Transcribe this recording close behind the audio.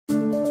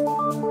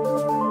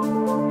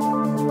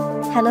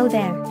Hello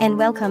there, and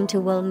welcome to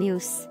World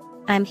News.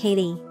 I'm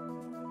Hailey.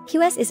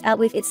 QS is out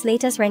with its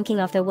latest ranking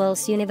of the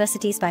world's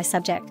universities by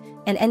subject,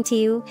 and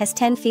NTU has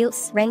 10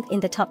 fields ranked in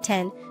the top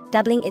 10,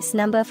 doubling its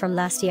number from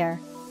last year.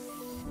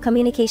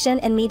 Communication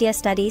and Media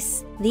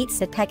Studies leads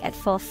the pack at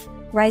 4th,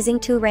 rising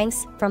 2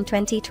 ranks from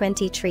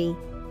 2023.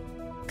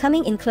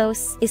 Coming in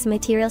close is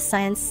Material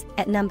Science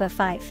at number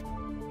 5.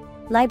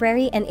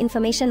 Library and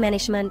Information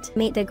Management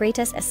made the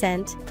greatest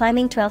ascent,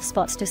 climbing 12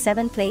 spots to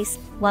 7th place,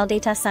 while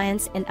Data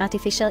Science and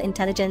Artificial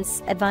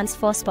Intelligence advanced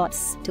 4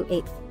 spots to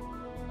 8th.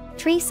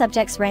 3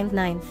 subjects ranked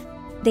 9th.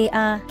 They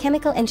are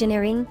Chemical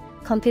Engineering,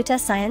 Computer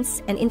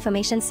Science and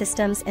Information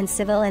Systems, and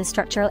Civil and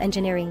Structural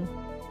Engineering.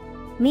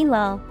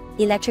 Meanwhile,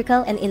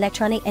 Electrical and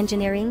Electronic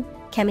Engineering,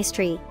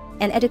 Chemistry,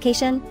 and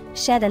Education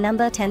share the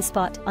number 10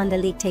 spot on the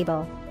league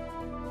table.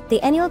 The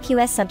annual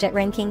QS subject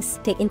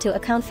rankings take into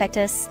account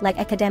factors like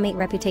academic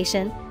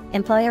reputation,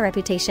 employer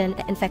reputation,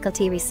 and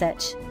faculty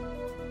research.